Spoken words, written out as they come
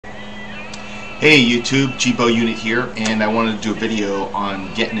Hey YouTube, gbounit here, and I wanted to do a video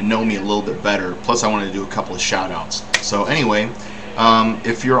on getting to know me a little bit better. Plus I wanted to do a couple of shout outs. So anyway,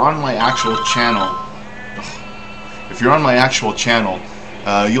 if you're on my actual channel,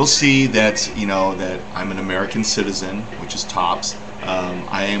 you'll see that that I'm an American citizen, which is tops.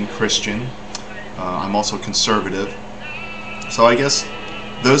 I am Christian. I'm also conservative. So I guess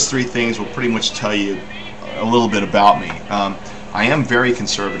those three things will pretty much tell you a little bit about me. I am very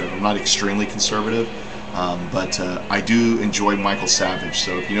conservative. I'm not extremely conservative, but I do enjoy Michael Savage.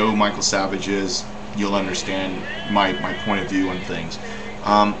 So if you know who Michael Savage is, you'll understand my point of view on things.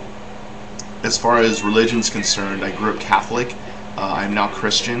 As far as religion's concerned, I grew up Catholic. I'm now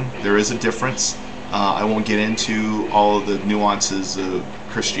Christian. There is a difference. I won't get into all of the nuances of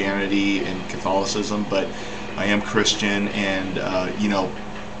Christianity and Catholicism, but I am Christian, and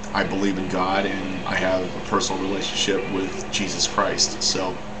I believe in God, and I have a personal relationship with Jesus Christ.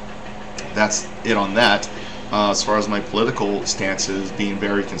 So that's it on that. As far as my political stances, being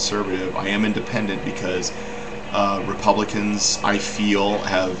very conservative, I am independent because Republicans, I feel,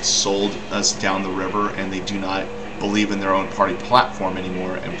 have sold us down the river, and they do not believe in their own party platform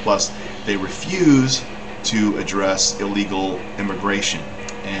anymore, and plus they refuse to address illegal immigration.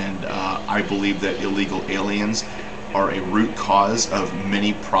 And I believe that illegal aliens are a root cause of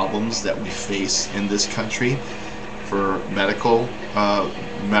many problems that we face in this country, for medical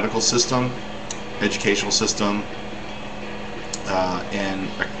system, educational system, and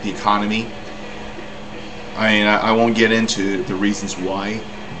the economy. I mean, I won't get into the reasons why,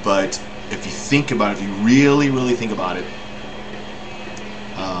 but if you think about it, if you really think about it,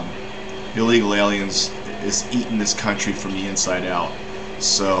 illegal aliens is eating this country from the inside out.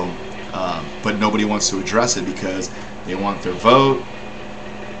 So, but nobody wants to address it because they want their vote.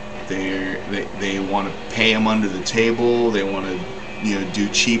 They want to pay them under the table. They want to do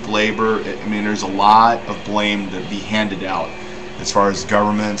cheap labor. I mean, there's a lot of blame to be handed out as far as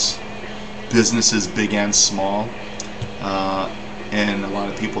governments, businesses, big and small, and a lot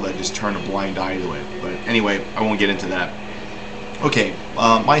of people that just turn a blind eye to it. But anyway, I won't get into that. Okay,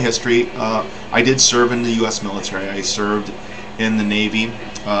 my history. I did serve in the U.S. military. I served in the Navy.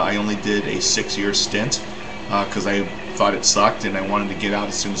 I only did a 6-year stint because I thought it sucked and I wanted to get out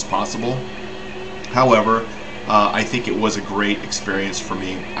as soon as possible. However, I think it was a great experience for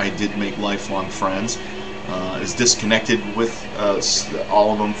me. I did make lifelong friends. I was disconnected with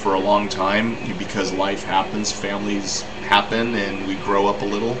all of them for a long time because life happens, families happen, and we grow up a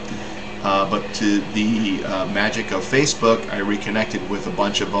little. But to the magic of Facebook, I reconnected with a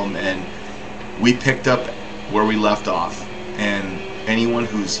bunch of them, and we picked up where we left off. And anyone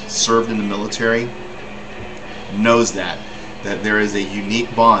who's served in the military knows that there is a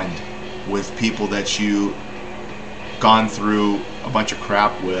unique bond with people that you gone through a bunch of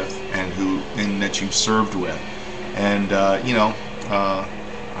crap with, and that you've served with. And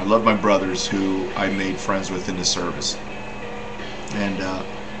I love my brothers who I made friends with in the service, and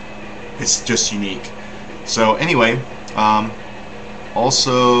it's just unique. So anyway,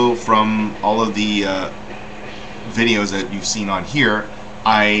 also from all of the videos that you've seen on here,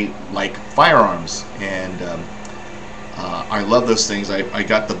 I like firearms, and I love those things. I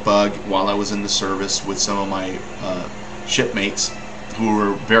got the bug while I was in the service with some of my shipmates who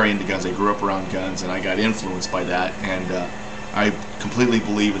were very into guns. I grew up around guns, and I got influenced by that, and I completely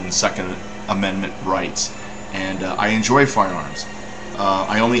believe in Second Amendment rights, and I enjoy firearms.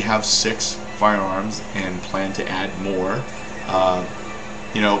 I only have 6 firearms and plan to add more.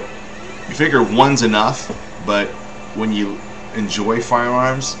 You figure one's enough, but when you enjoy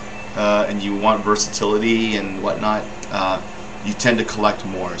firearms and you want versatility and whatnot, you tend to collect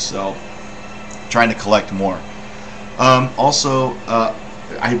more. So, trying to collect more. Also,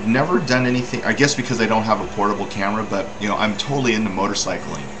 I've never done anything, I guess because I don't have a portable camera, but I'm totally into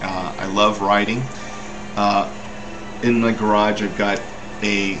motorcycling. I love riding. In my garage, I've got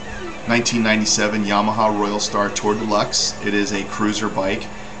a 1997 Yamaha Royal Star Tour Deluxe. It is a cruiser bike,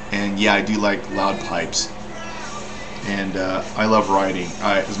 and yeah, I do like loud pipes, and I love riding.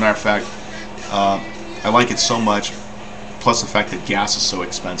 As a matter of fact, I like it so much, plus the fact that gas is so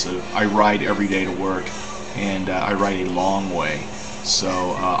expensive. I ride every day to work, and I ride a long way.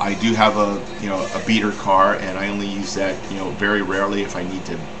 So I do have a beater car, and I only use that very rarely if I need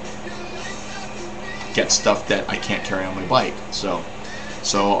to get stuff that I can't carry on my bike. So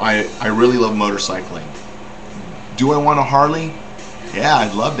I really love motorcycling. Do I want a Harley? Yeah,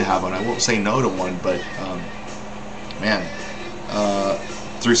 I'd love to have one. I won't say no to one, but man,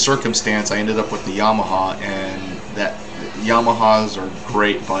 through circumstance, I ended up with the Yamaha, and that Yamahas are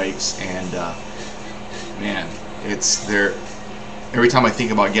great bikes, and man, it's there. Every time I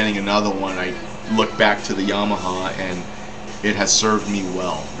think about getting another one, I look back to the Yamaha, and it has served me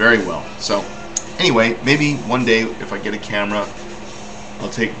well, very well. So anyway, maybe one day if I get a camera, I'll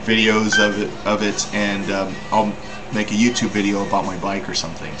take videos of it, and I'll make a YouTube video about my bike or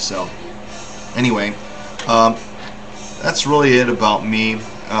something. So anyway, that's really it about me.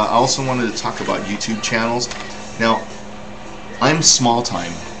 I also wanted to talk about YouTube channels. Now, I'm small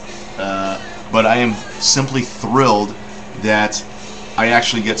time, but I am simply thrilled that I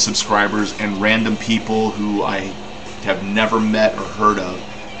actually get subscribers and random people who I have never met or heard of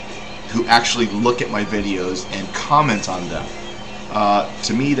who actually look at my videos and comment on them.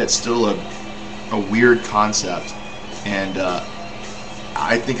 To me, that's still a weird concept, and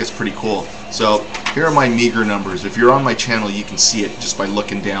I think it's pretty cool. So here are my meager numbers. If you're on my channel, you can see it just by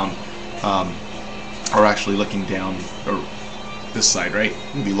looking down, or actually looking down, or this side, right?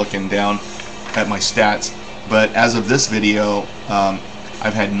 You can be looking down at my stats. But as of this video,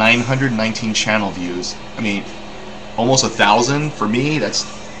 I've had 919 channel views. I mean, almost 1,000 for me. That's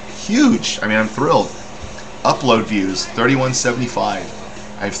huge. I mean, I'm thrilled. Upload views 3175.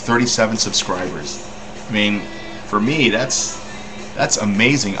 I have 37 subscribers. I mean, for me, that's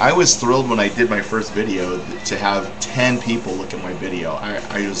amazing. I was thrilled when I did my first video to have 10 people look at my video.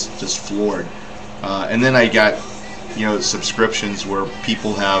 I was just floored. And then I got, you know, subscriptions where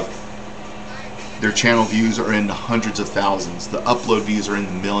people have their channel views are in the hundreds of thousands. The upload views are in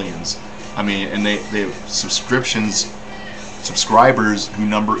the millions. I mean, and they have subscribers who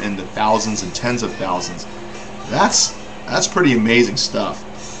number in the thousands and tens of thousands. That's pretty amazing stuff.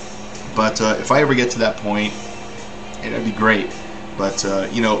 But if I ever get to that point, that'd be great. But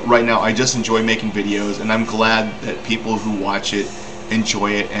you know, right now I just enjoy making videos, and I'm glad that people who watch it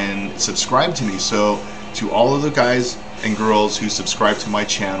enjoy it and subscribe to me. So to all of the guys and girls who subscribe to my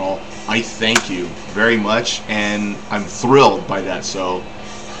channel, I thank you very much, and I'm thrilled by that. So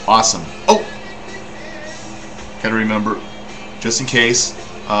awesome. Oh, gotta remember, just in case,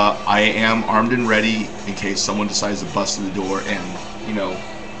 I am armed and ready in case someone decides to bust through the door and, you know,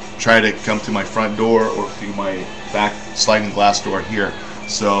 try to come to my front door or through my back sliding glass door here.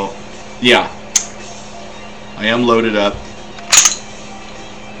 So yeah, I am loaded up.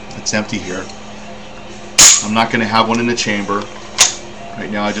 It's empty here. I'm not going to have one in the chamber. Right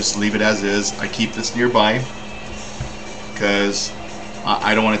now I just leave it as is. I keep this nearby because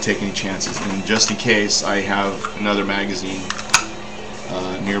I don't want to take any chances, and just in case I have another magazine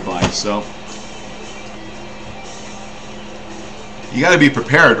nearby. So you got to be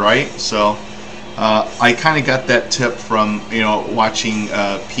prepared, right? So I kind of got that tip from, you know, watching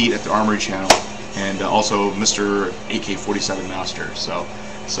Pete at the Armory channel, and also Mr. AK-47 Master.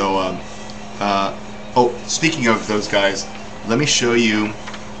 Oh, speaking of those guys, let me show you.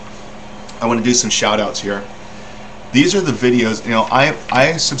 I want to do some shout outs here. These are the videos. You know,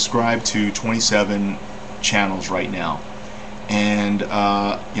 I subscribe to 27 channels right now, and you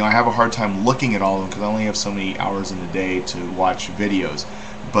know, I have a hard time looking at all of them because I only have so many hours in the day to watch videos.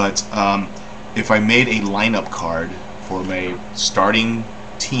 But if I made a lineup card for my starting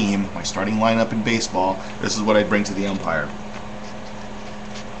team, my starting lineup in baseball, this is what I'd bring to the umpire.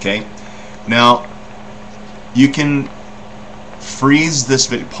 Okay, now you can freeze this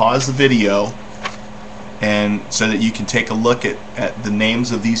video, pause the video, and so that you can take a look at the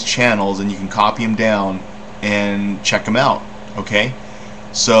names of these channels, and you can copy them down and check them out. Okay,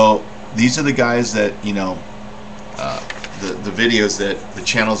 so these are the guys that, you know, the videos, that the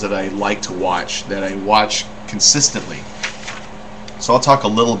channels that I like to watch, that I watch consistently. So I'll talk a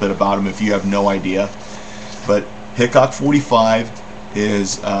little bit about them if you have no idea. But Hickok45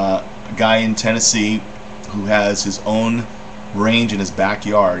 is a guy in Tennessee who has his own range in his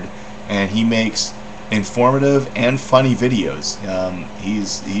backyard, and he makes informative and funny videos.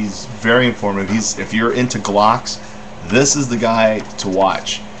 He's very informative. If you're into Glocks, this is the guy to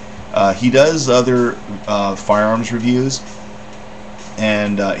watch. He does other firearms reviews,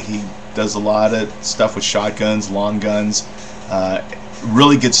 and he does a lot of stuff with shotguns, long guns,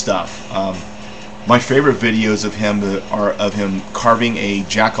 really good stuff. My favorite videos of him are of him carving a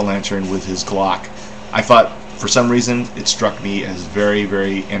jack-o'-lantern with his Glock. I thought, for some reason, it struck me as very,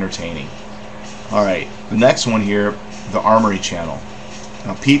 very entertaining. Alright, the next one here, the Armory channel.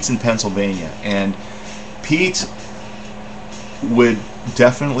 Now, Pete's in Pennsylvania, and Pete would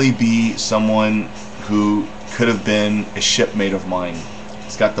definitely be someone who could have been a shipmate of mine.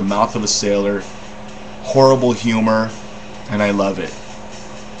 He's got the mouth of a sailor, horrible humor, and I love it.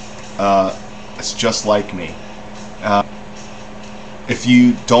 It's just like me. If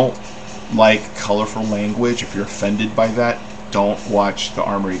you don't like colorful language, if you're offended by that, don't watch the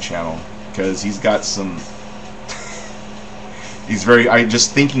Armory channel, because he's got some he's very,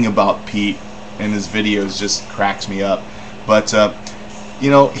 just thinking about Pete and his videos just cracks me up. But you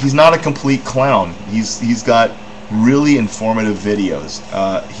know, he's not a complete clown. He's got really informative videos.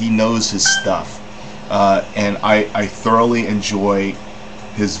 He knows his stuff, and I thoroughly enjoy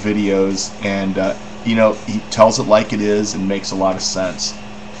his videos. And you know, he tells it like it is and makes a lot of sense.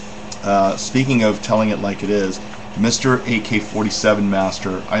 Speaking of telling it like it is, Mr. AK-47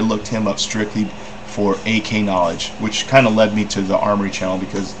 Master, I looked him up strictly for AK knowledge, which kind of led me to the Armory channel,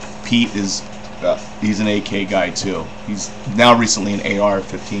 because Pete is he's an AK guy too. He's now recently an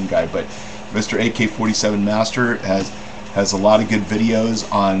AR-15 guy, but Mr. AK-47 Master has a lot of good videos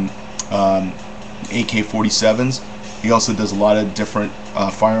on AK-47s. He also does a lot of different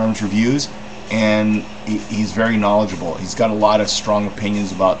firearms reviews, and he's very knowledgeable. He's got a lot of strong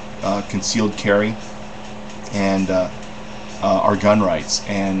opinions about concealed carry and our gun rights,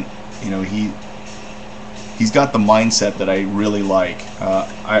 and you know, he's got the mindset that I really like.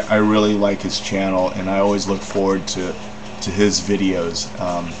 I really like his channel, and I always look forward to his videos.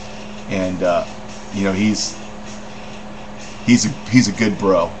 You know, he's a good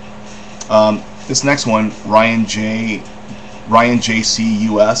bro. This next one, Ryan JC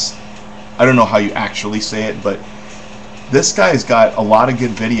US. I don't know how you actually say it, but this guy's got a lot of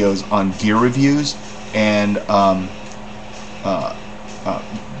good videos on gear reviews and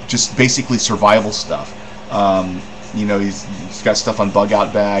just basically survival stuff. You know, he's got stuff on bug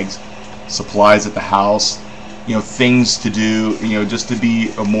out bags, supplies at the house, you know, things to do, you know, just to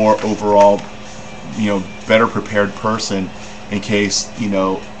be a more overall, you know, better prepared person in case, you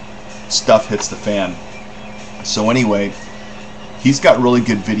know, stuff hits the fan. So anyway, he's got really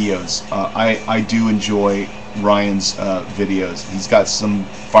good videos. I do enjoy Ryan's videos. He's got some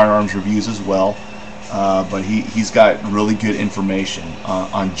firearms reviews as well, but he's got really good information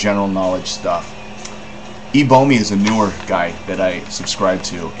on general knowledge stuff. gbounit is a newer guy that I subscribe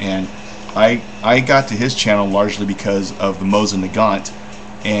to, and I got to his channel largely because of the Mosin Nagant.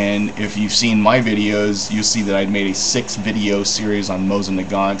 And if you've seen my videos, you'll see that I made a 6-video series on Mosin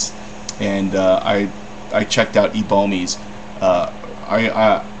Nagants, and I checked out gbounit's.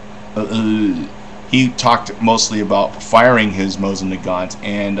 He talked mostly about firing his Mosin Nagant,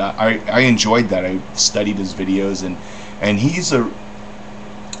 and I enjoyed that. I studied his videos, and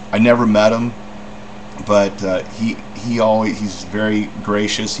I never met him, but he's very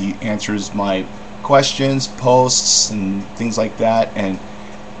gracious. He answers my questions, posts, and things like that, and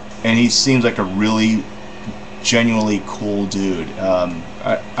he seems like a really genuinely cool dude.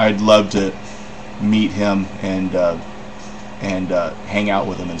 I'd love to meet him and hang out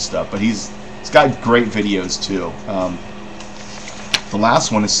with him and stuff. But he's got great videos too. The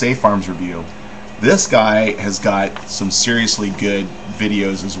last one is Safe Arms Review. This guy has got some seriously good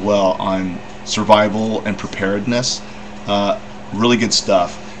videos as well on survival and preparedness. Really good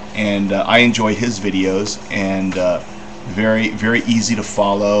stuff, and I enjoy his videos, and very, very easy to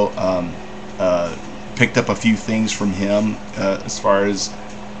follow. Picked up a few things from him as far as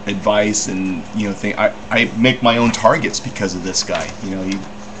advice, and you know, I make my own targets because of this guy. You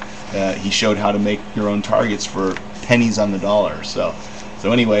know, he showed how to make your own targets for pennies on the dollar. So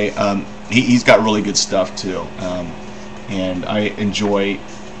anyway, he's got really good stuff too, and I enjoy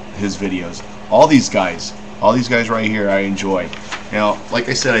his videos. All these guys right here, I enjoy. Now, like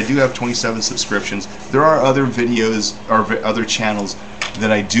I said, I do have 27 subscriptions. There are other videos or other channels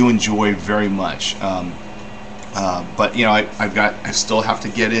that I do enjoy very much. But you know, I still have to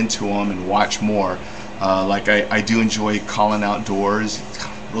get into them and watch more. Like I do enjoy Colin Outdoors.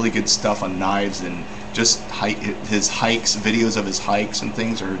 Really good stuff on knives, and just his hikes, videos of his hikes and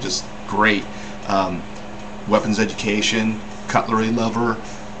things are just great. Weapons Education, Cutlery Lover,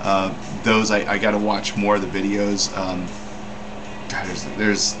 those I got to watch more of the videos. God,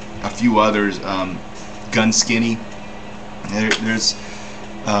 there's a few others. Gun Skinny. There's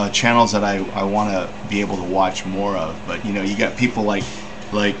channels that I want to be able to watch more of, but you know, you got people like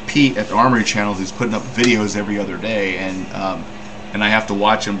Pete at the Armory channel who's putting up videos every other day, and I have to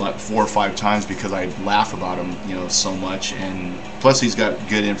watch him like 4 or 5 times because I laugh about him, you know, so much. And plus, he's got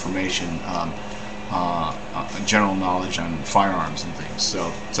good information, general knowledge on firearms and things.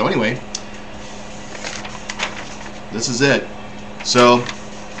 So anyway, this is it. So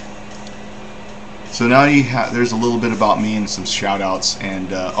now there's a little bit about me and some shout outs,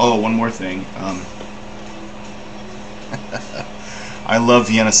 and oh, one more thing. I love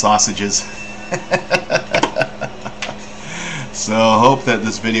Vienna sausages. So hope that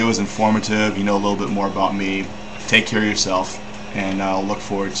this video was informative. You know a little bit more about me. Take care of yourself, and I'll look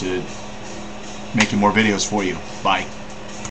forward to making more videos for you. Bye.